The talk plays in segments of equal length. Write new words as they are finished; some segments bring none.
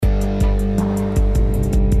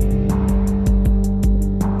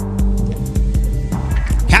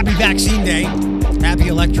Vaccine Day. Happy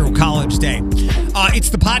Electoral College Day.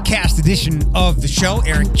 It's the podcast edition of the show.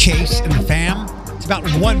 Eric Chase and the fam. It's about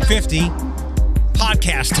 1:50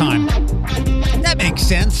 podcast time. That makes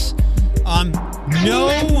sense.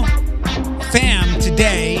 No fam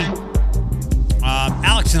today.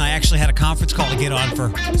 Alex and I actually had a conference call to get on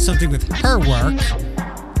for something with her work.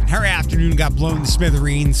 Her afternoon got blown to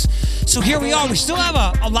smithereens. So here we are. We still have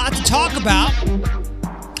a lot to talk about.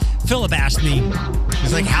 Philip asked me,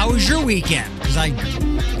 he's like, how was your weekend? Because I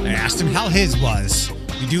asked him how his was.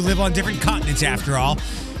 We do live on different continents after all.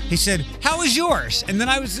 He said, how was yours? And then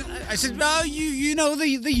I said, well, you know, the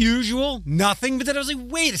usual, nothing. But then I was like,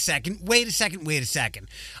 wait a second.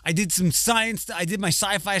 I did some science. I did my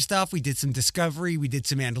sci-fi stuff. We did some Discovery. We did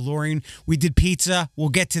some Mandalorian. We did pizza. We'll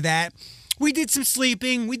get to that. We did some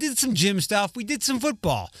sleeping. We did some gym stuff. We did some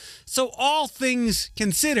football. So all things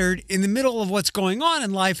considered, in the middle of what's going on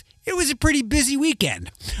in life, it was a pretty busy weekend.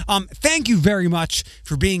 Thank you very much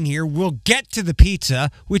for being here. We'll get to the pizza,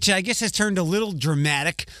 which I guess has turned a little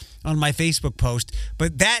dramatic on my Facebook post,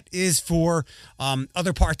 but that is for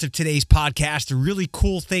other parts of today's podcast. A really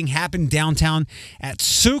cool thing happened downtown at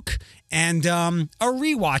Souk, and a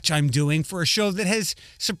rewatch I'm doing for a show that has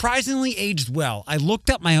surprisingly aged well. I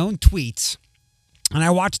looked up my own tweets, and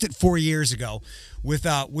I watched it 4 years ago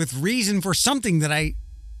with reason for something that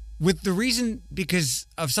with the reason because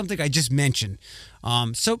of something I just mentioned.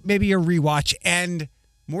 So maybe a rewatch and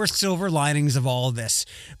more silver linings of all of this.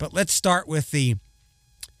 But let's start with the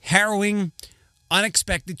harrowing,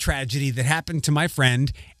 unexpected tragedy that happened to my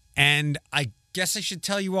friend, and I guess I should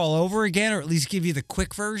tell you all over again, or at least give you the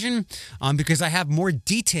quick version, because I have more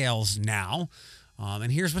details now.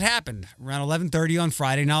 And here's what happened around 11:30 on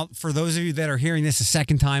Friday. Now, for those of you that are hearing this a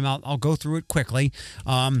second time, I'll go through it quickly.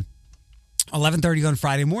 11:30 on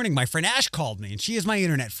Friday morning, my friend Ash called me, and she is my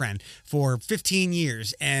internet friend for 15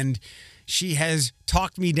 years, and she has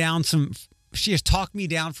talked me down from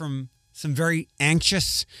some very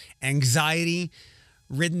anxious,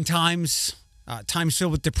 anxiety-ridden times, times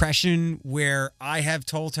filled with depression, where I have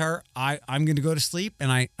told her I'm going to go to sleep,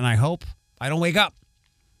 and I hope I don't wake up.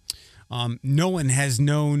 No one has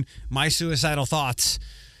known my suicidal thoughts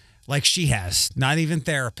like she has, not even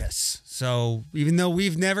therapists. So even though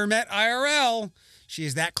we've never met IRL, she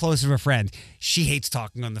is that close of a friend. She hates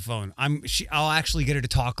talking on the phone. I'll actually get her to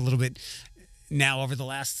talk a little bit now over the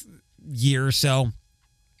last year or so.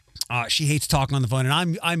 She hates talking on the phone,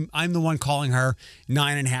 and I'm the one calling her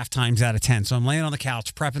 9.5 times out of 10. So I'm laying on the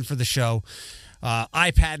couch prepping for the show,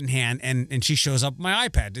 iPad in hand, and she shows up with my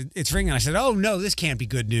iPad. It's ringing. I said, oh no, this can't be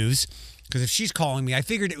good news, because if she's calling me, I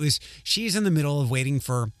figured she's in the middle of waiting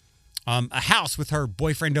for a house with her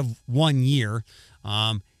boyfriend of 1 year.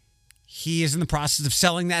 He is in the process of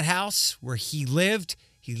selling that house where he lived.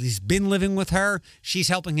 He's been living with her. She's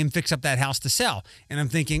helping him fix up that house to sell. And I'm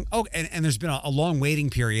thinking, and there's been a long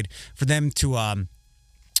waiting period for them to,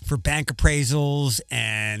 for bank appraisals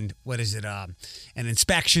and and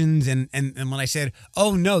inspections. And when I said,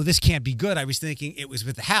 oh no, this can't be good, I was thinking it was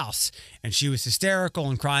with the house. And she was hysterical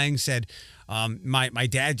and crying, said, my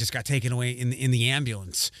dad just got taken away in the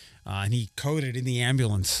ambulance. And he coded in the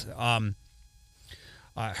ambulance.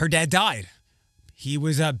 Her dad died. He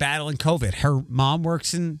was battling COVID. Her mom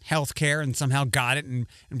works in healthcare and somehow got it and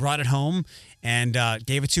brought it home and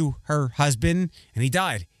gave it to her husband, and he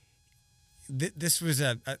died. This was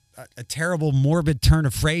a terrible, morbid turn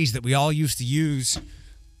of phrase that we all used to use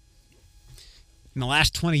in the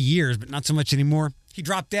last 20 years, but not so much anymore. He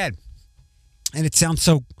dropped dead. And it sounds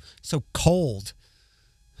so cold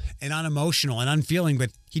and unemotional and unfeeling,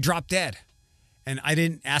 but he dropped dead. And I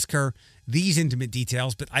didn't ask her these intimate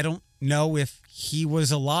details, but I don't know if he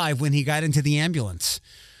was alive when he got into the ambulance.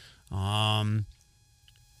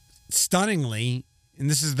 Stunningly, and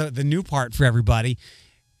this is the new part for everybody,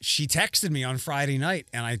 she texted me on Friday night,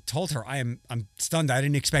 and I told her I'm stunned. I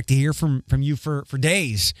didn't expect to hear from you for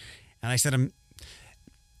days. And I said,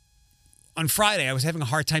 on Friday, I was having a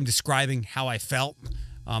hard time describing how I felt.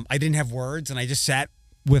 I didn't have words, and I just sat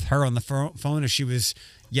with her on the phone as she was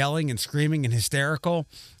yelling and screaming and hysterical.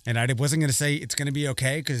 And I wasn't going to say it's going to be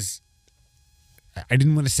okay, because I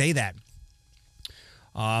didn't want to say that.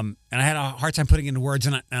 And I had a hard time putting it into words,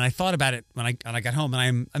 and I thought about it when I got home.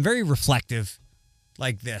 And I'm very reflective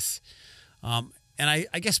like this. And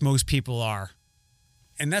I guess most people are.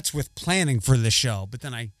 And that's with planning for the show. But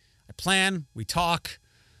then I plan, we talk,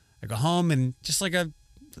 I go home, and just like a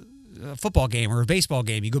football game or a baseball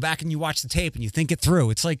game, you go back and you watch the tape and you think it through.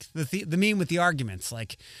 It's like the meme with the arguments.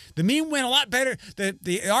 Like, the meme went a lot better.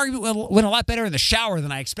 The argument went a lot better in the shower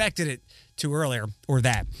than I expected it to earlier, or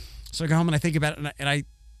that. So I go home and I think about it, and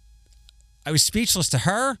I was speechless to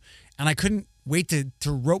her, and I couldn't wait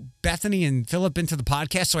to rope Bethany and Philip into the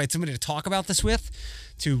podcast, so I had somebody to talk about this with,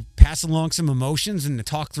 to pass along some emotions and to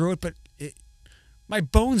talk through it. But my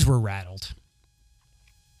bones were rattled.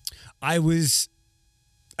 I was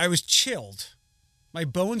chilled. My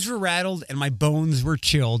bones were rattled and my bones were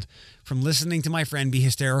chilled from listening to my friend be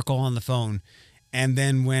hysterical on the phone. And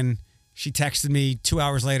then when she texted me 2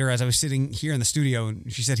 hours later as I was sitting here in the studio,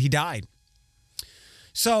 and she said he died.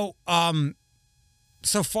 So,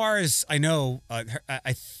 so far as I know,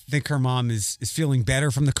 I think her mom is feeling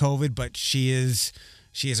better from the COVID, but she is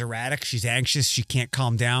erratic. She's anxious. She can't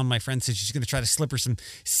calm down. My friend said she's going to try to slip her some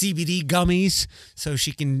CBD gummies so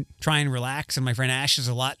she can try and relax. And my friend Ash is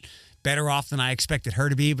a lot better off than I expected her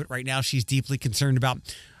to be. But right now she's deeply concerned about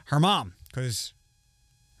her mom, because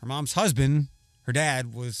her mom's husband, her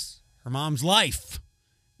dad, was her mom's life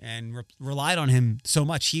and relied on him so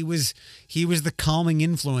much. He was the calming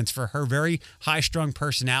influence for her very high-strung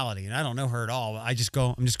personality. And I don't know her at all. I'm just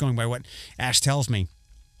going by what Ash tells me.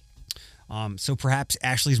 So perhaps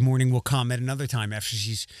Ashley's mourning will come at another time after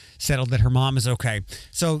she's settled that her mom is okay.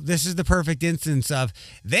 So this is the perfect instance of,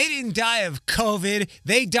 they didn't die of COVID,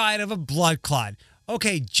 they died of a blood clot.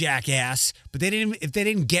 Okay, jackass, but if they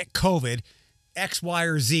didn't get COVID, X, Y,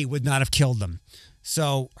 or Z would not have killed them.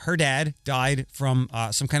 So her dad died from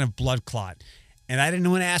some kind of blood clot. And I didn't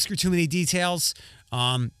want to ask her too many details.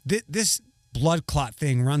 This blood clot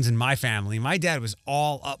thing runs in my family. My dad was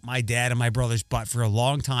all up my dad and my brother's butt for a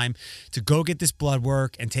long time to go get this blood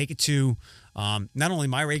work and take it to not only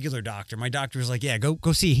my regular doctor. My doctor was like, yeah,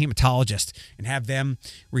 go see a hematologist and have them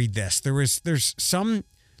read this. There's some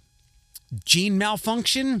gene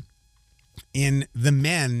malfunction in the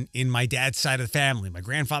men in my dad's side of the family. My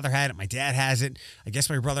grandfather had it. My dad has it. I guess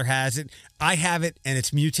my brother has it. I have it, and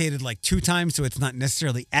it's mutated like 2 times, so it's not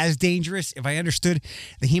necessarily as dangerous. If I understood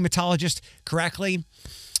the hematologist correctly,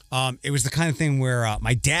 it was the kind of thing where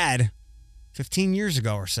my dad, 15 years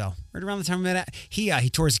ago or so, right around the time I met, he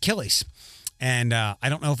tore his Achilles. And I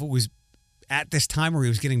don't know if it was at this time where he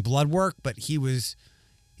was getting blood work, but he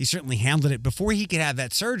certainly handled it. Before he could have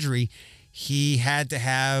that surgery, he had to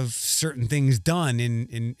have certain things done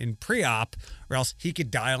in pre-op, or else he could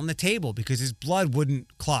die on the table because his blood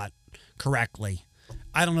wouldn't clot correctly.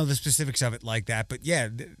 I don't know the specifics of it like that, but yeah,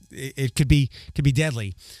 it could be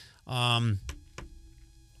deadly.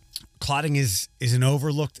 Clotting is an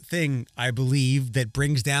overlooked thing, I believe, that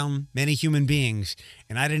brings down many human beings.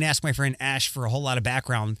 And I didn't ask my friend Ash for a whole lot of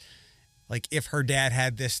background, like if her dad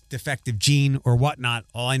had this defective gene or whatnot.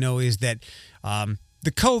 All I know is that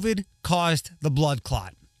the COVID caused the blood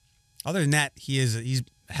clot. Other than that, he's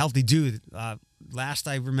a healthy dude. Last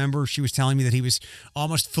I remember, she was telling me that he was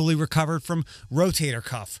almost fully recovered from rotator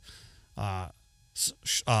cuff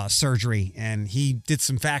surgery. And he did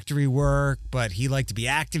some factory work, but he liked to be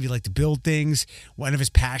active. He liked to build things. One of his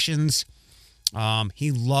passions,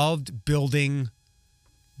 he loved building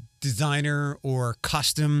designer or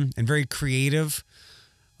custom and very creative.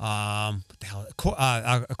 What the hell?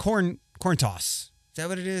 A corn toss. Is that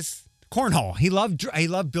what it is? Cornhole. He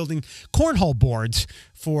loved building cornhole boards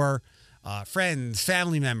for friends,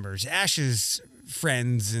 family members, Ash's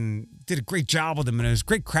friends, and did a great job with them. And it was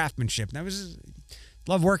great craftsmanship. And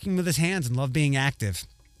loved working with his hands and loved being active.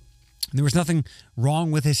 And there was nothing wrong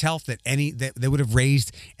with his health that would have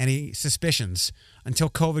raised any suspicions until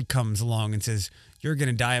COVID comes along and says, you're going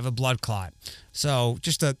to die of a blood clot. So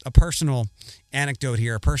just a personal anecdote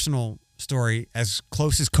here, a personal story as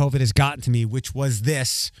close as COVID has gotten to me, which was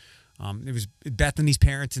this. It was Bethany's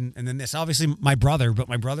parents and then this. Obviously my brother, but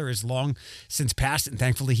my brother is long since passed it, and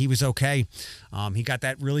thankfully he was okay. He got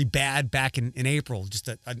that really bad back in April, just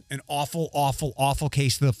an awful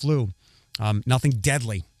case of the flu. Nothing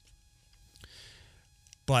deadly.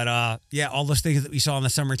 But yeah, all those things that we saw in the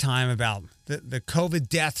summertime about the COVID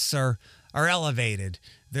deaths are elevated.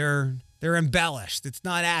 They're embellished. It's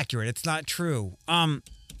not accurate. It's not true.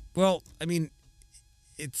 Well, I mean,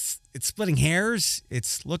 it's splitting hairs.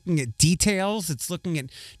 It's looking at details. It's looking at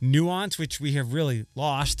nuance, which we have really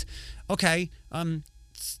lost. Okay,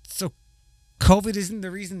 so COVID isn't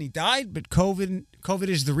the reason he died, but COVID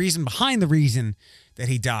is the reason behind the reason that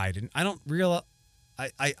he died. And I don't realize,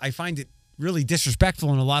 I find it really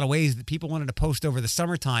disrespectful in a lot of ways that people wanted to post over the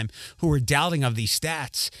summertime who were doubting of these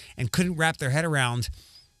stats and couldn't wrap their head around.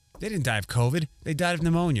 They didn't die of COVID. They died of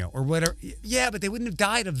pneumonia or whatever. Yeah, but they wouldn't have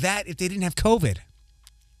died of that if they didn't have COVID.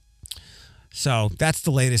 So that's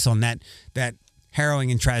the latest on that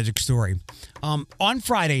harrowing and tragic story. On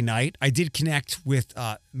Friday night, I did connect with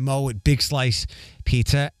Mo at Big Slice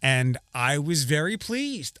Pizza, and I was very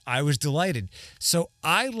pleased. I was delighted. So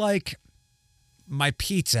I like my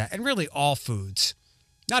pizza, and really all foods,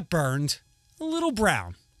 not burned, a little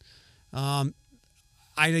brown.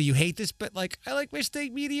 I know you hate this, but like I like my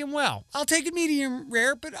steak medium well. I'll take it medium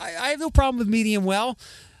rare, but I have no problem with medium well.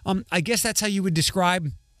 I guess that's how you would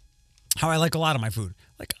describe how I like a lot of my food.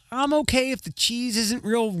 Like, I'm okay if the cheese isn't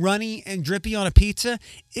real runny and drippy on a pizza.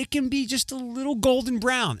 It can be just a little golden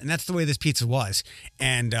brown, and that's the way this pizza was.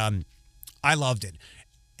 And I loved it.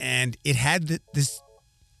 And it had this...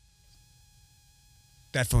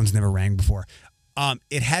 That phone's never rang before.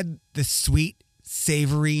 It had the sweet,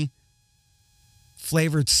 savory,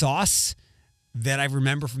 flavored sauce that I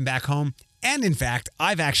remember from back home. And in fact,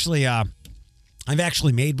 I've actually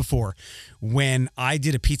made before when I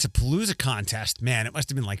did a Pizza Palooza contest. Man, it must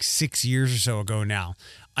have been like 6 years or so ago now.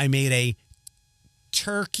 I made a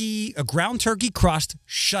ground turkey crust.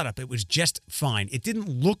 Shut up. It was just fine. It didn't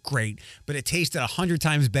look great, but it tasted 100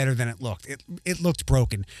 times better than it looked. It looked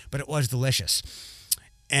broken, but it was delicious.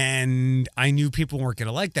 And I knew people weren't going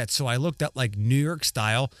to like that, so I looked up like New York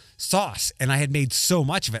style sauce, and I had made so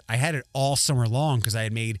much of it. I had it all summer long because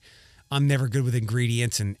I'm never good with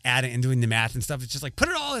ingredients and adding and doing the math and stuff. It's just like, put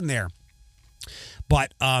it all in there.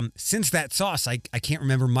 But since that sauce, I can't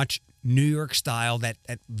remember much New York style, that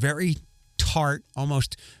very tart,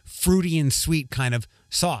 almost fruity and sweet kind of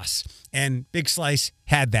sauce. And Big Slice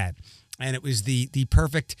had that. And it was the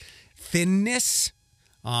perfect thinness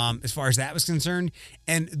as far as that was concerned.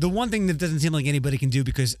 And the one thing that doesn't seem like anybody can do,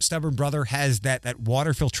 because Stubborn Brother has that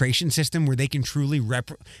water filtration system where they can truly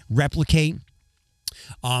replicate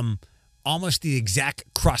almost the exact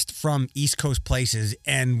crust from East Coast places,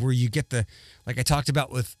 and where you get like I talked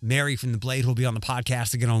about with Mary from The Blade, who'll be on the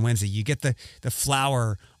podcast again on Wednesday, you get the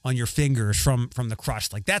flour on your fingers from the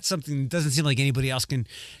crust. Like, that's something that doesn't seem like anybody else can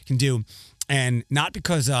do. And not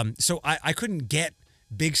because, so I couldn't get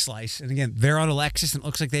Big Slice, and again, they're on Alexis, and it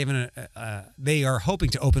looks like they are hoping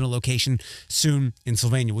to open a location soon in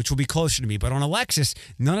Sylvania, which will be closer to me. But on Alexis,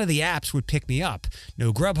 none of the apps would pick me up.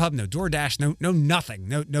 No Grubhub, no DoorDash, no nothing,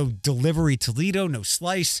 no Delivery Toledo, no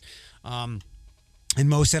Slice. And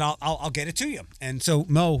Mo said, I'll get it to you. And so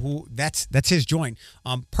Mo, that's his joint,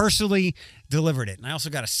 personally delivered it. And I also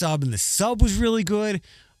got a sub, and the sub was really good.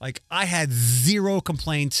 Like, I had zero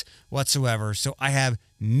complaints whatsoever. So I have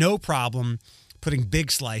no problem putting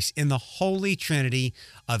Big Slice in the holy trinity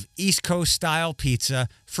of East Coast style pizza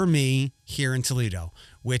for me here in Toledo,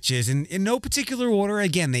 which is in no particular order.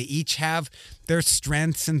 Again, they each have their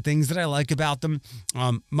strengths and things that I like about them.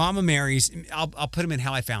 Mama Mary's, I'll put them in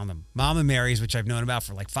how I found them. Mama Mary's, which I've known about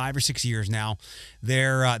for like 5 or 6 years now.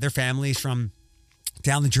 Their family's from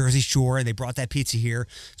down the Jersey Shore, and they brought that pizza here.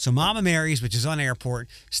 So Mama Mary's, which is on Airport,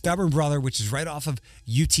 Stubborn Brother, which is right off of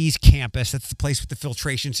UT's campus. That's the place with the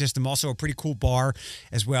filtration system. Also a pretty cool bar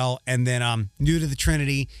as well. And then new to the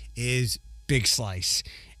Trinity is Big Slice.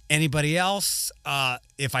 Anybody else,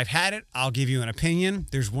 if I've had it, I'll give you an opinion.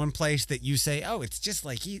 There's one place that you say, oh, it's just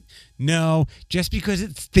like No, just because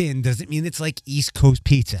it's thin doesn't mean it's like East Coast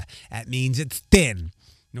pizza. That means it's thin.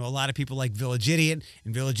 You know, a lot of people like Village Idiot,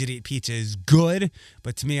 and Village Idiot pizza is good,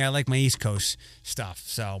 but to me, I like my East Coast stuff.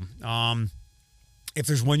 So, if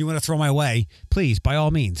there's one you want to throw my way, please, by all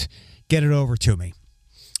means, get it over to me.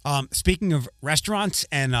 Speaking of restaurants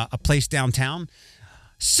and a place downtown,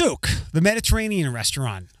 Souk, the Mediterranean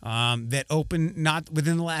restaurant that opened not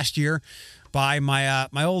within the last year by my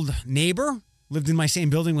old neighbor. Lived in my same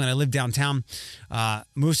building when I lived downtown.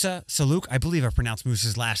 Musa Salouk, I believe I pronounced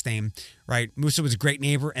Musa's last name right. Musa was a great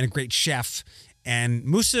neighbor and a great chef. And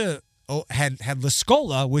Musa had La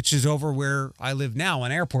Scola, which is over where I live now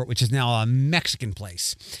on Airport, which is now a Mexican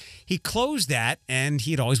place. He closed that, and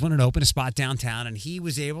he had always wanted to open a spot downtown, and he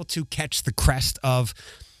was able to catch the crest of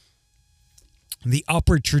the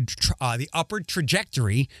upward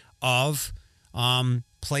trajectory of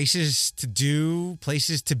places to do,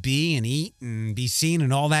 places to be and eat and be seen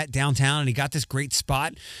and all that downtown. And he got this great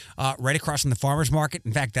spot right across from the farmer's market.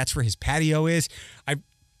 In fact, that's where his patio is. I've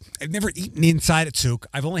never eaten inside at Souk.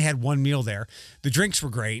 I've only had one meal there. The drinks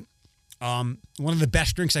were great. One of the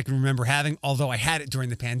best drinks I can remember having, although I had it during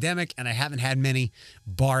the pandemic and I haven't had many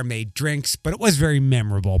bar-made drinks, but it was very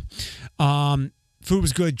memorable. Food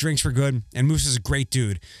was good, drinks were good, and Moose is a great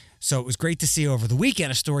dude. So it was great to see over the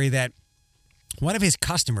weekend a story that one of his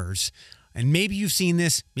customers, and maybe you've seen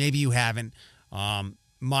this, maybe you haven't.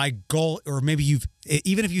 My goal, or maybe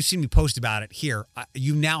even if you've seen me post about it here,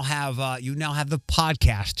 you now have the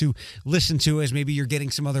podcast to listen to as maybe you're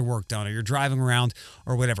getting some other work done or you're driving around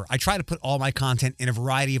or whatever. I try to put all my content in a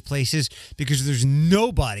variety of places because there's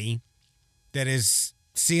nobody that is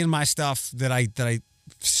seeing my stuff that I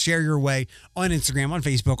share your way on Instagram, on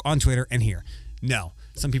Facebook, on Twitter, and here. No.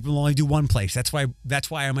 Some people only do one place. That's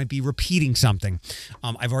why I might be repeating something.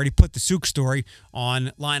 I've already put the Souk story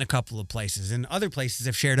online a couple of places, and other places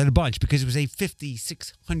I've shared it a bunch because it was a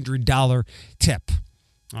 $5,600 tip.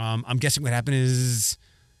 I'm guessing what happened is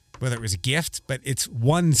whether it was a gift, but it's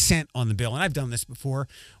 1 cent on the bill. And I've done this before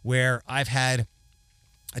where I've had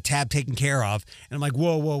a tab taken care of, and I'm like,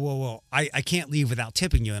 whoa. I can't leave without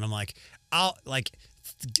tipping you. And I'm like,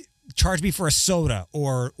 charge me for a soda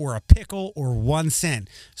or a pickle or 1 cent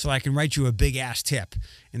so I can write you a big ass tip.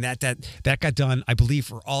 And that got done, I believe,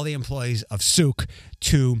 for all the employees of Souk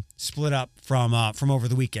to split up from over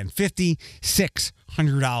the weekend.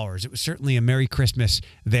 $5,600. It was certainly a Merry Christmas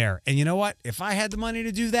there. And you know what? If I had the money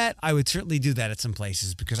to do that, I would certainly do that at some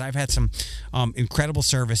places because I've had some incredible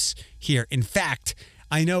service here. In fact,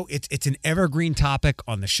 I know it's an evergreen topic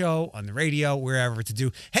on the show, on the radio, wherever to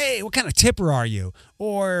do. Hey, what kind of tipper are you?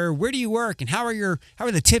 Or where do you work? And how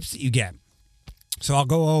are the tips that you get? So I'll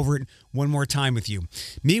go over it one more time with you.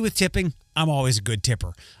 Me with tipping, I'm always a good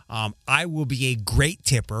tipper. I will be a great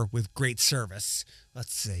tipper with great service.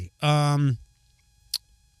 Let's see. And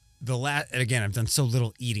again, I've done so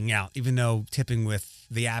little eating out, even though tipping with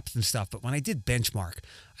the apps and stuff. But when I did Benchmark,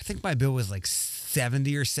 I think my bill was like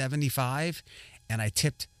 70 or 75. And I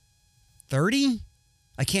tipped 30.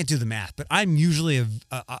 I can't do the math, but I'm usually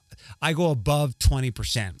I go above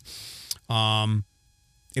 20%.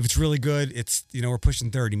 If it's really good, it's we're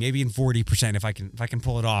pushing 30, maybe in 40% if I can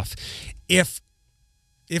pull it off. If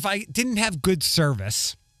I didn't have good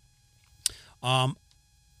service,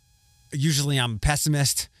 usually I'm a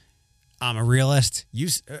pessimist. I'm a realist.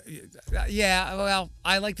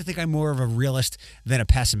 I like to think I'm more of a realist than a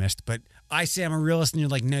pessimist, but I say I'm a realist and you're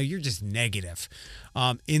like, no, you're just negative.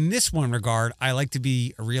 In this one regard, I like to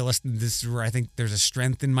be a realist, and this is where I think there's a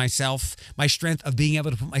strength in myself. My strength of being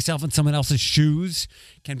able to put myself in someone else's shoes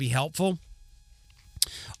can be helpful.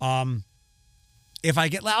 If I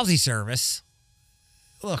get lousy service,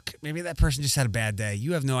 look, maybe that person just had a bad day.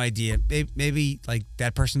 You have no idea. Maybe like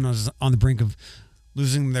that person was on the brink of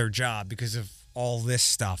losing their job because of all this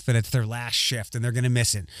stuff, and it's their last shift and they're going to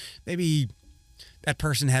miss it. Maybe that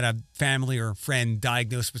person had a family or friend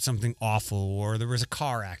diagnosed with something awful, or there was a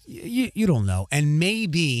car accident. You don't know. And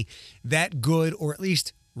maybe that good, or at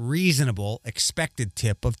least reasonable expected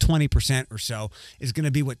tip of 20% or so is going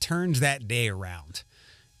to be what turns that day around.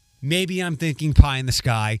 Maybe I'm thinking pie in the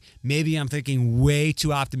sky. Maybe I'm thinking way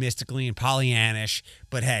too optimistically and Pollyannish,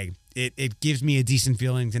 but hey, it gives me a decent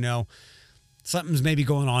feeling to know something's maybe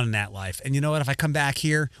going on in that life. And you know what? If I come back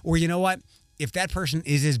here, or you know what? If that person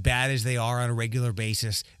is as bad as they are on a regular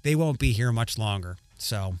basis, they won't be here much longer.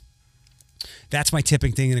 So that's my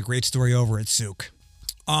tipping thing, and a great story over at Souk.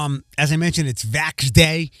 As I mentioned, it's Vax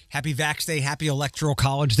Day. Happy Vax Day. Happy Electoral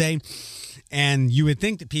College Day. And you would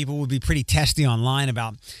think that people would be pretty testy online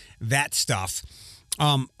about that stuff.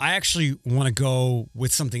 I actually want to go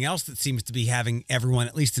with something else that seems to be having everyone,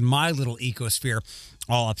 at least in my little ecosphere,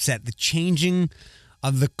 all upset. The changing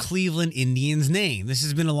of the Cleveland Indians name. This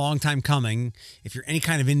has been a long time coming. If you're any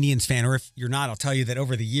kind of Indians fan, or if you're not, I'll tell you that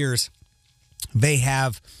over the years, they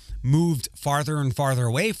have moved farther and farther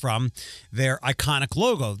away from their iconic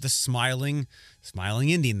logo, the smiling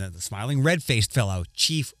Indian, the smiling red-faced fellow,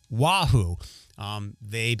 Chief Wahoo.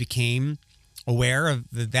 They became aware of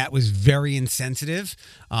that was very insensitive.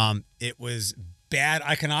 It was bad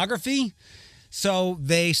iconography. So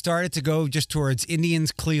they started to go just towards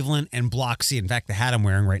Indians, Cleveland, and Block C. In fact, the hat I'm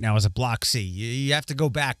wearing right now is a Block C. You have to go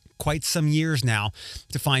back quite some years now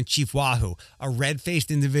to find Chief Wahoo. A red-faced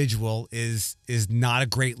individual is not a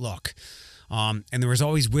great look. And there was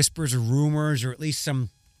always whispers or rumors, or at least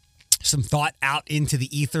some thought out into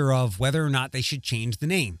the ether of whether or not they should change the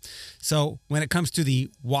name. So when it comes to the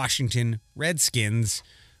Washington Redskins,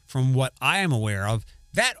 from what I am aware of,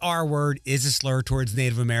 that R word is a slur towards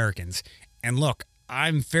Native Americans. And look,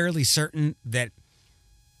 I'm fairly certain that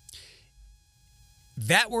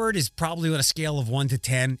that word is probably on a scale of 1 to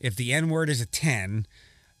 10. If the N word is a 10,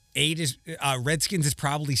 Redskins is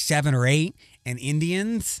probably 7 or 8, and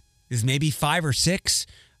Indians is maybe 5 or 6,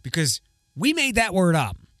 because we made that word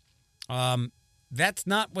up. That's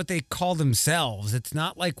not what they call themselves. It's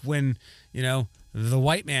not like when, the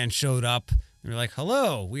white man showed up, they're like,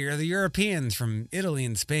 hello, we are the Europeans from Italy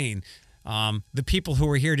and Spain. The people who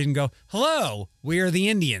were here didn't go, hello, we are the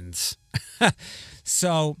Indians.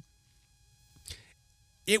 So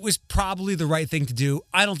it was probably the right thing to do.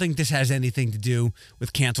 I don't think this has anything to do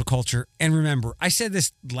with cancel culture. And remember, I said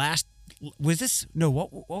this this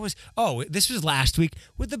was last week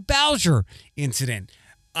with the Bowser incident.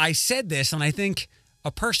 I said this, and I think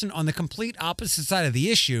a person on the complete opposite side of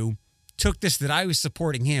the issue took this that I was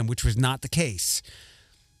supporting him, which was not the case.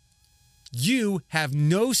 You have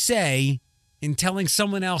no say in telling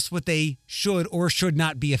someone else what they should or should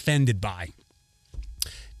not be offended by.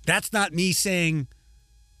 That's not me saying,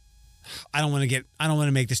 I don't want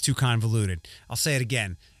to make this too convoluted. I'll say it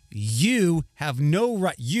again. You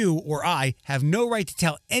or I have no right to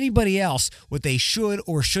tell anybody else what they should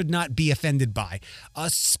or should not be offended by,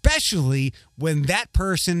 especially when that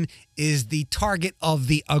person is the target of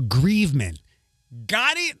the aggrievement.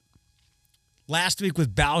 Got it? Last week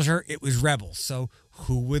with Bowser, it was rebels. So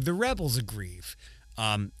who would the rebels aggrieve?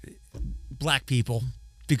 Black people,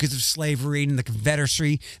 because of slavery and the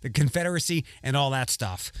Confederacy and all that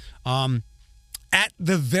stuff. At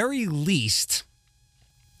the very least,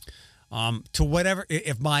 to whatever,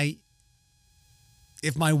 if my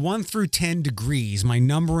 1 through 10 degrees, my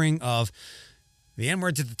numbering of the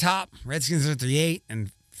N-words at the top, Redskins are at the 8,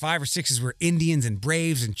 and 5 or 6 is where Indians and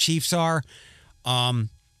Braves and Chiefs are.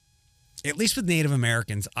 At least with Native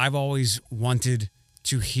Americans, I've always wanted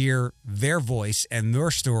to hear their voice and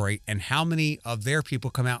their story and how many of their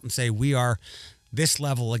people come out and say, we are this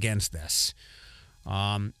level against this.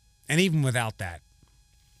 And even without that.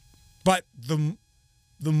 But the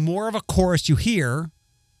more of a chorus you hear,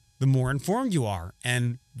 the more informed you are.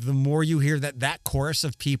 And the more you hear that chorus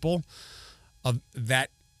of people, of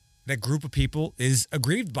that group of people is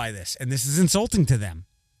aggrieved by this. And this is insulting to them.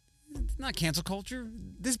 It's not cancel culture.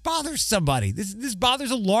 This bothers somebody. This bothers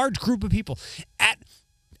a large group of people.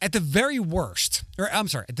 At the very worst,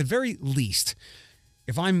 at the very least,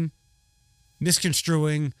 if I'm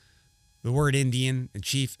misconstruing the word Indian and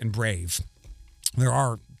Chief and Brave, there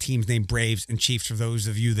are teams named Braves and Chiefs for those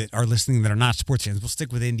of you that are listening that are not sports fans. We'll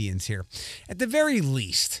stick with Indians here. At the very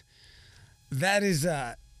least, that is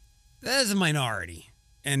a minority.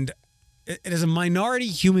 And it is a minority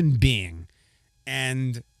human being.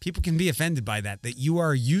 And people can be offended by that you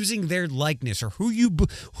are using their likeness or who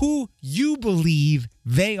you believe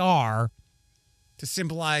they are to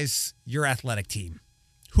symbolize your athletic team.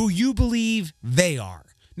 Who you believe they are.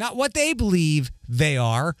 Not what they believe they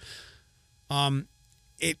are.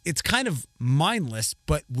 It's kind of mindless,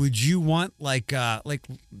 but would you want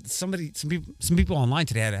some people online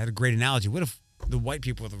today had a great analogy. What if the white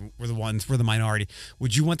people were the minority?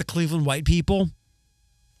 Would you want the Cleveland white people?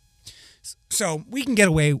 So we can get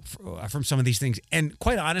away from some of these things. And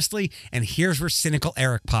quite honestly, and here's where cynical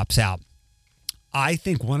Eric pops out. I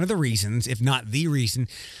think one of the reasons, if not the reason,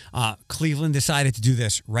 Cleveland decided to do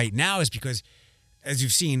this right now is because, as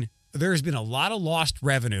you've seen, there has been a lot of lost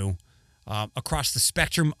revenue across the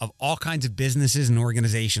spectrum of all kinds of businesses and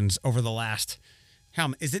organizations over the last,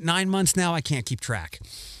 is it 9 months now? I can't keep track.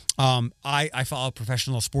 I follow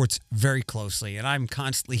professional sports very closely, and I'm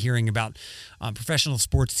constantly hearing about professional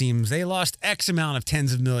sports teams. They lost X amount of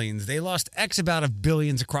tens of millions. They lost X amount of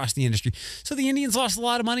billions across the industry. So the Indians lost a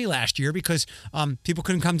lot of money last year because people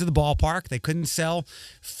couldn't come to the ballpark. They couldn't sell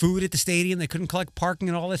food at the stadium. They couldn't collect parking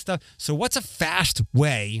and all that stuff. So what's a fast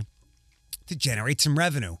way to generate some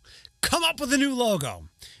revenue? Come up with a new logo.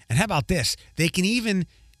 And how about this? They can even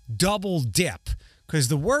double dip, because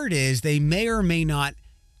the word is they may or may not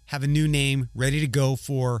have a new name ready to go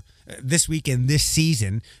for this week and this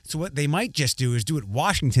season. So what they might just do is do what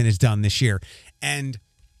Washington has done this year. And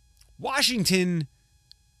Washington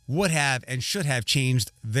would have and should have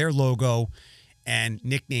changed their logo and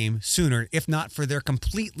nickname sooner, if not for their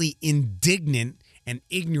completely indignant and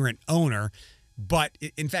ignorant owner. But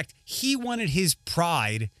in fact, he wanted his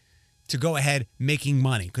pride to go ahead making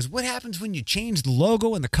money. Because what happens when you change the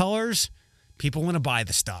logo and the colors? People want to buy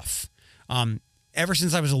the stuff. Ever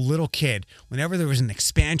since I was a little kid, whenever there was an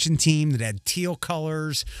expansion team that had teal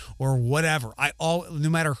colors or whatever, no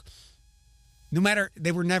matter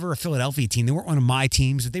they were never a Philadelphia team. They weren't one of my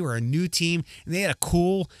teams, but they were a new team and they had a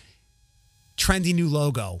cool, trendy new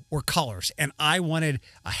logo or colors. And I wanted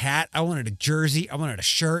a hat, I wanted a jersey, I wanted a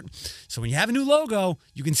shirt. So when you have a new logo,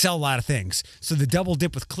 you can sell a lot of things. So the double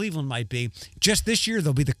dip with Cleveland might be just this year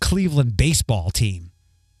they'll be the Cleveland baseball team.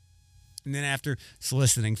 And then after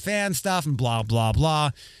soliciting fan stuff and blah, blah,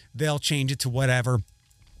 blah, they'll change it to whatever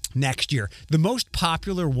next year. The most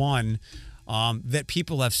popular one that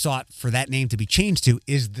people have sought for that name to be changed to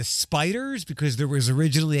is the Spiders, because there was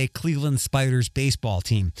originally a Cleveland Spiders baseball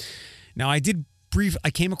team. Now, I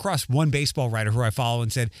came across one baseball writer who I follow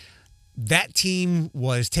and said that team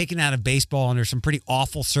was taken out of baseball under some pretty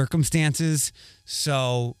awful circumstances,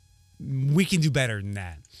 so we can do better than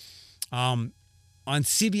that. On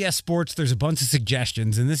CBS Sports, there's a bunch of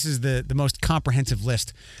suggestions, and this is the most comprehensive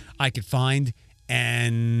list I could find.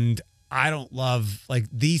 And I don't love,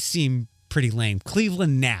 these seem pretty lame.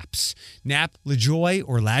 Cleveland Naps. Nap LaJoie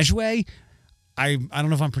or LaJoie. I don't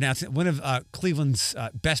know if I'm pronouncing it. One of Cleveland's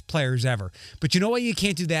best players ever. But you know why you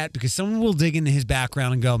can't do that? Because someone will dig into his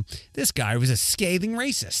background and go, this guy was a scathing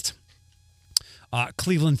racist.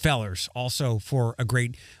 Cleveland Fellers, also for a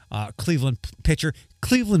great Cleveland pitcher.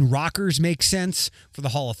 Cleveland Rockers make sense for the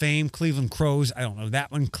Hall of Fame. Cleveland Crows, I don't know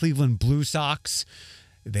that one. Cleveland Blue Sox,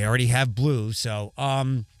 they already have blue. So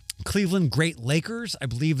Cleveland Great Lakers, I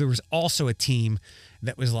believe there was also a team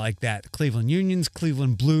that was like that. Cleveland Unions,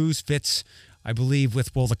 Cleveland Blues fits, I believe,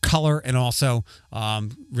 with, well, the color and also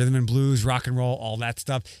rhythm and blues, rock and roll, all that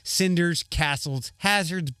stuff. Cinders, Castles,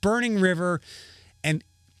 Hazards, Burning River. And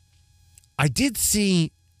I did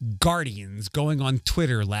see Guardians going on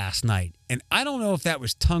Twitter last night. And I don't know if that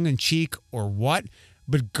was tongue-in-cheek or what,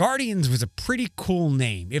 but Guardians was a pretty cool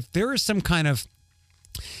name. If there is some kind of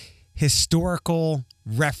historical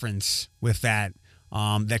reference with that,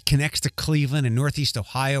 that connects to Cleveland and Northeast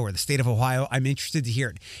Ohio or the state of Ohio, I'm interested to hear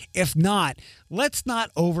it. If not, let's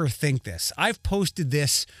not overthink this. I've posted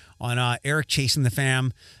this on Eric Chase and the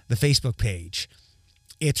Fam, the Facebook page.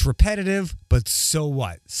 It's repetitive, but so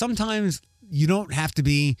what? Sometimes you don't have to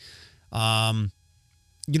be, that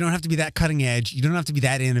cutting edge. You don't have to be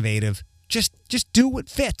that innovative. Just do what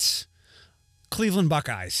fits. Cleveland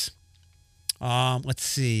Buckeyes. Let's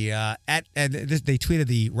see. They tweeted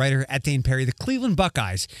the writer at Dane Perry, the Cleveland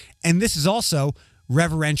Buckeyes, and this is also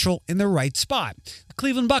reverential in the right spot. The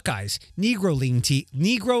Cleveland Buckeyes, Negro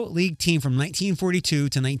League team from 1942 to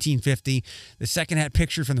 1950. The second hat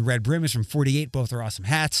picture from the red brim is from 48. Both are awesome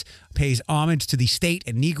hats. Pays homage to the state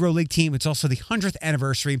and Negro League team. It's also the 100th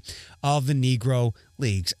anniversary of the Negro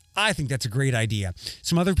Leagues. I think that's a great idea.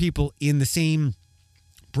 Some other people in the same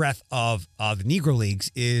breath of the Negro Leagues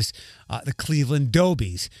is the Cleveland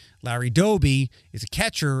Dobies. Larry Doby is a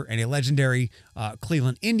catcher and a legendary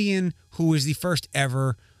Cleveland Indian who was the first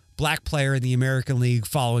ever black player in the American League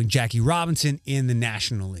following Jackie Robinson in the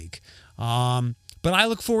National League. But I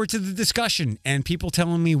look forward to the discussion and people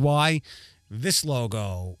telling me why this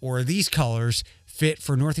logo or these colors fit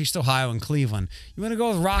for Northeast Ohio and Cleveland. You want to go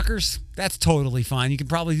with Rockers? That's totally fine. You can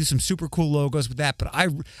probably do some super cool logos with that, but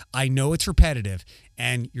I know it's repetitive,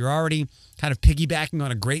 and you're already kind of piggybacking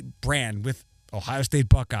on a great brand with Ohio State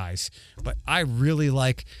Buckeyes. But I really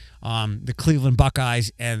like the Cleveland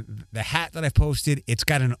Buckeyes, and the hat that I've posted, it's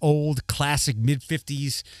got an old classic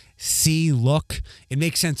mid-50s C look. It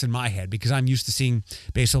makes sense in my head because I'm used to seeing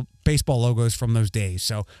baseball logos from those days.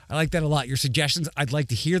 So I like that a lot. Your suggestions, I'd like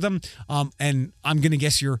to hear them. And I'm going to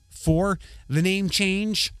guess you're for the name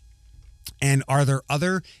change. And are there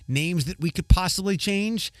other names that we could possibly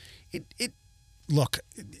change? Look,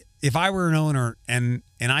 if I were an owner and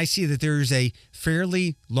I see that there's a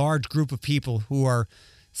fairly large group of people who are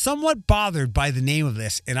somewhat bothered by the name of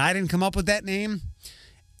this, and I didn't come up with that name,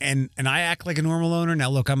 and I act like a normal owner. Now,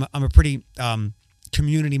 look, I'm a pretty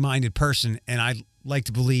community-minded person, and I like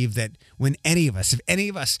to believe that if any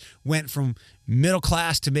of us went from middle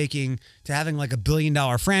class to having like $1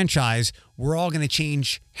 billion franchise, we're all going to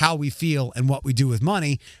change how we feel and what we do with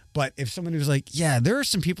money. But if someone was like, yeah, there are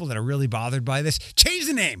some people that are really bothered by this, change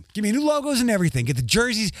the name. Give me new logos and everything. Get the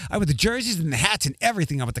jerseys. I want the jerseys and the hats and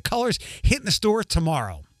everything. I want the colors hitting the store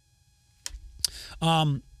tomorrow.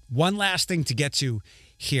 One last thing to get to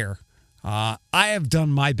here. I have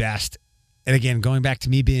done my best. And again, going back to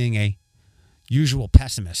me being a usual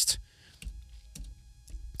pessimist,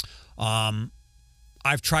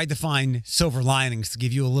 I've tried to find silver linings to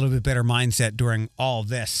give you a little bit better mindset during all of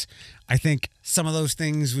this. I think some of those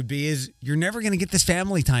things would be is you're never going to get this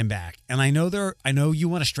family time back. And I know you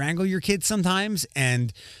want to strangle your kids sometimes,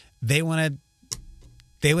 and they want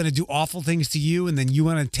to do awful things to you, and then you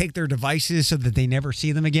want to take their devices so that they never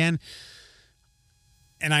see them again.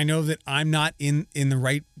 And I know that I'm not in the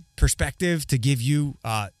right perspective to give you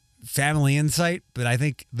family insight, but I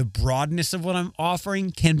think the broadness of what I'm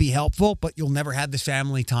offering can be helpful, but you'll never have this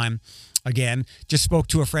family time again. Just spoke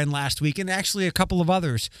to a friend last week, and actually a couple of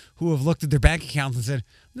others who have looked at their bank accounts and said,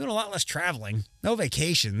 I'm doing a lot less traveling, no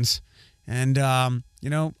vacations. And,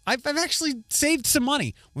 I've actually saved some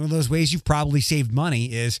money. One of those ways you've probably saved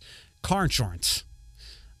money is car insurance.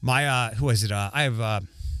 I have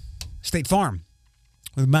State Farm.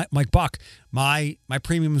 With Mike Buck, my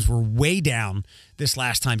premiums were way down this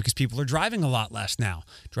last time because people are driving a lot less now.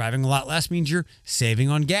 Driving a lot less means you're saving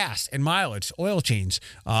on gas and mileage, oil change,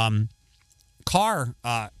 car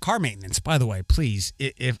maintenance. By the way, please,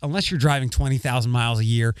 unless you're driving 20,000 miles a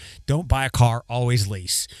year, don't buy a car. Always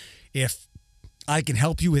lease. If I can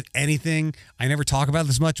help you with anything, I never talk about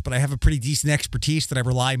this much, but I have a pretty decent expertise that I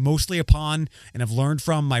rely mostly upon and have learned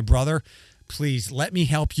from my brother. Please let me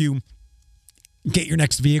help you get your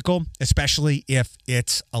next vehicle, especially if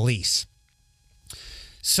it's a lease.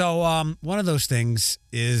 So one of those things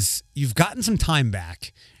is you've gotten some time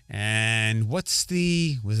back. And was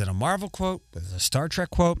it a Marvel quote? Was it a Star Trek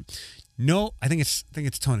quote? No, I think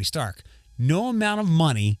it's Tony Stark. No amount of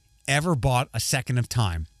money ever bought a second of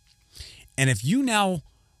time. And if you now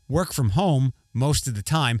work from home most of the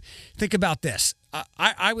time, think about this.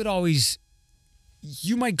 I would always,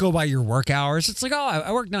 you might go by your work hours. It's like, oh,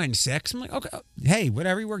 I work 9 to 6. I'm like, okay, hey,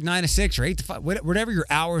 whatever you work 9 to 6 or 8 to 5, whatever your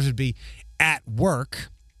hours would be at work.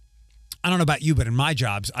 I don't know about you, but in my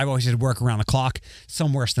jobs, I've always had to work around the clock,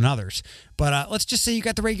 some worse than others. But let's just say you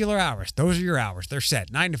got the regular hours. Those are your hours. They're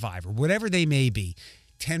set, 9 to 5 or whatever they may be,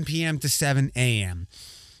 10 p.m. to 7 a.m.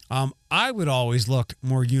 I would always look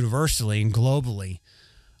more universally and globally.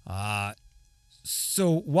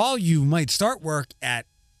 So while you might start work at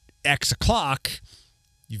X o'clock,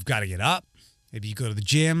 you've got to get up. Maybe you go to the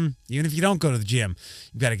gym. Even if you don't go to the gym,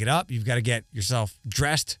 you've got to get up. You've got to get yourself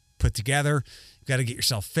dressed, put together. You've got to get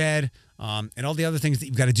yourself fed. And all the other things that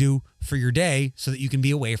you've got to do for your day so that you can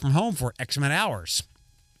be away from home for X amount of hours.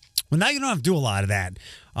 Well, now you don't have to do a lot of that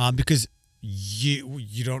because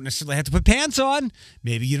you don't necessarily have to put pants on.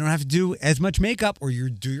 Maybe you don't have to do as much makeup or you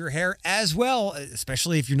do your hair as well,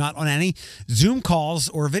 especially if you're not on any Zoom calls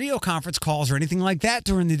or video conference calls or anything like that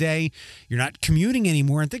during the day. You're not commuting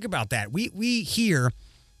anymore. And think about that. We here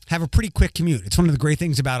have a pretty quick commute. It's one of the great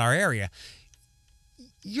things about our area.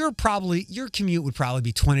 Your commute would probably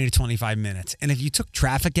be 20 to 25 minutes. And if you took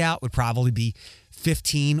traffic out, it would probably be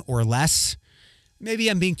 15 or less. Maybe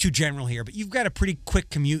I'm being too general here, but you've got a pretty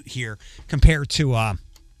quick commute here compared to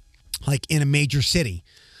like in a major city.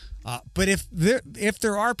 But if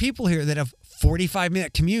there are people here that have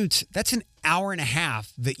 45-minute commutes, that's an hour and a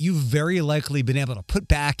half that you've very likely been able to put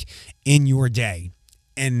back in your day.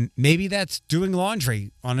 And maybe that's doing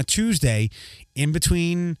laundry on a Tuesday in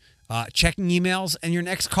between checking emails and your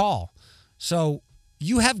next call. So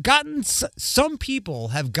you have gotten, some people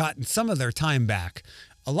have gotten some of their time back.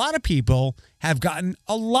 A lot of people have gotten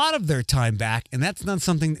a lot of their time back, and that's not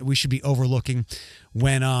something that we should be overlooking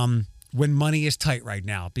when money is tight right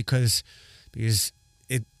now, because it's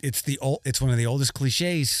one of the oldest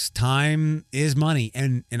cliches. Time is money,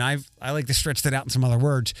 and I like to stretch that out in some other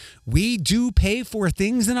words. We do pay for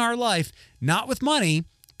things in our life not with money,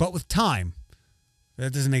 but with time.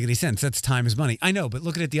 That doesn't make any sense. That's time is money. I know, but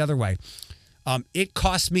look at it the other way. It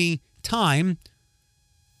costs me time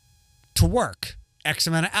to work X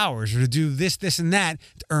amount of hours or to do this, and that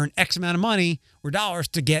to earn X amount of money or dollars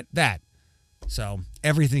to get that. So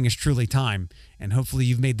everything is truly time, and hopefully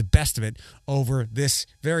you've made the best of it over this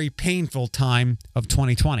very painful time of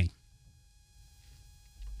 2020.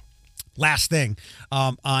 Last thing,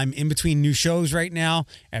 I'm in between new shows right now.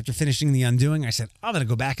 After finishing The Undoing, I said, I'm going to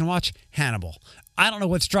go back and watch Hannibal. I don't know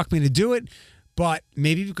what struck me to do it, but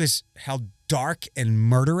maybe because how dark and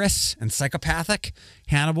murderous and psychopathic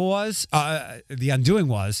Hannibal was, The Undoing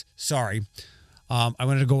was, sorry. I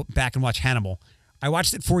wanted to go back and watch Hannibal. I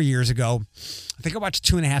watched it 4 years ago. I think I watched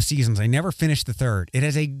 2.5 seasons. I never finished the third. It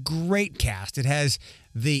has a great cast. It has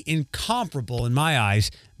the incomparable, in my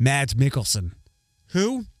eyes, Mads Mikkelsen,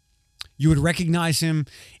 who you would recognize him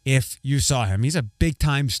if you saw him. He's a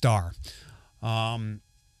big-time star.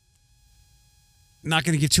 Not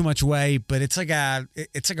going to give too much away, but it's like a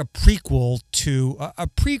prequel to a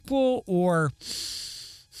prequel, or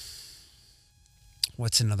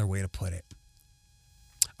what's another way to put it?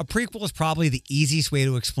 A prequel is probably the easiest way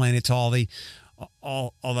to explain it to all the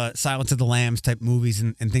Silence of the Lambs type movies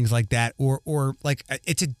and things like that, or like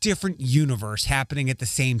it's a different universe happening at the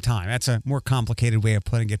same time. That's a more complicated way of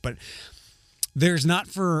putting it, but there's not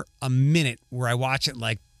for a minute where I watch it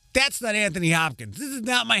like, that's not Anthony Hopkins. This is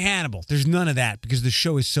not my Hannibal. There's none of that because the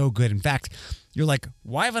show is so good. In fact, you're like,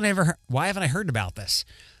 why haven't I heard about this?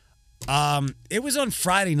 It was on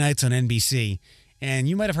Friday nights on NBC, and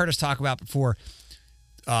you might have heard us talk about before.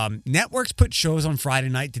 Networks put shows on Friday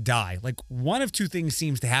night to die. Like, one of two things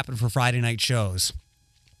seems to happen for Friday night shows.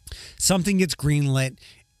 Something gets greenlit.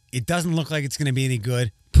 It doesn't look like it's going to be any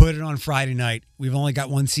good. Put it on Friday night. We've only got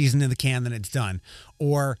one season in the can, then it's done.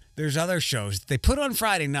 Or there's other shows they put on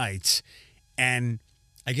Friday nights, and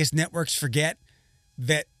I guess networks forget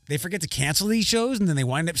that they forget to cancel these shows, and then they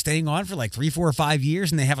wind up staying on for like 3, 4, or 5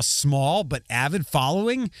 years, and they have a small but avid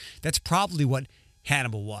following. That's probably what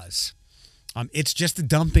Hannibal was. It's just a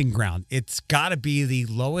dumping ground. It's got to be the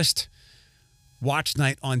lowest watch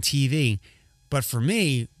night on TV. But for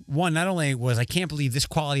me, one, not only was I can't believe this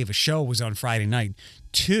quality of a show was on Friday night.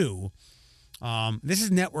 Two, this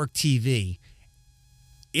is network TV.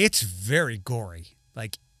 It's very gory.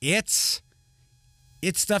 Like, it's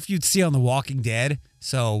it's stuff you'd see on The Walking Dead.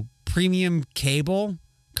 So premium cable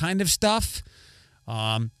kind of stuff.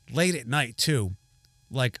 Late at night, too.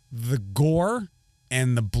 Like the gore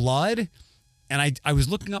and the blood. And I was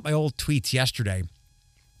looking up my old tweets yesterday.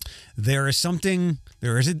 There's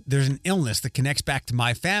an illness that connects back to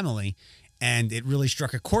my family, and it really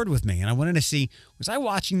struck a chord with me. And I wanted to see, was I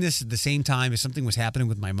watching this at the same time as something was happening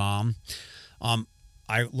with my mom?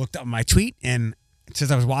 I looked up my tweet, and it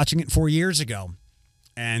says I was watching it 4 years ago.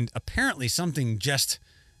 And apparently something just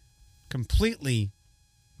completely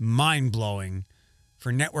mind-blowing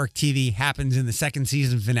for network TV happens in the second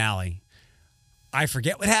season finale. I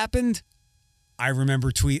forget what happened. I read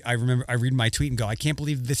my tweet and go, I can't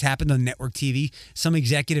believe this happened on network TV. Some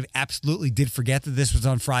executive absolutely did forget that this was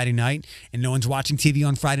on Friday night, and no one's watching TV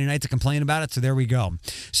on Friday night to complain about it, so there we go.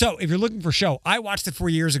 So if you're looking for a show, I watched it 4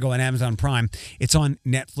 years ago on Amazon Prime. It's on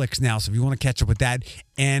Netflix now, so if you want to catch up with that,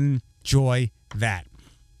 enjoy that.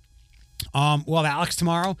 We'll have Alex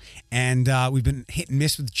tomorrow, and we've been hit and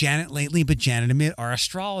miss with Janet lately, but Janet Amit, our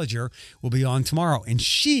astrologer, will be on tomorrow, and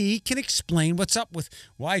she can explain what's up with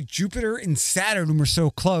why Jupiter and Saturn were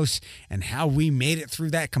so close and how we made it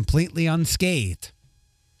through that completely unscathed.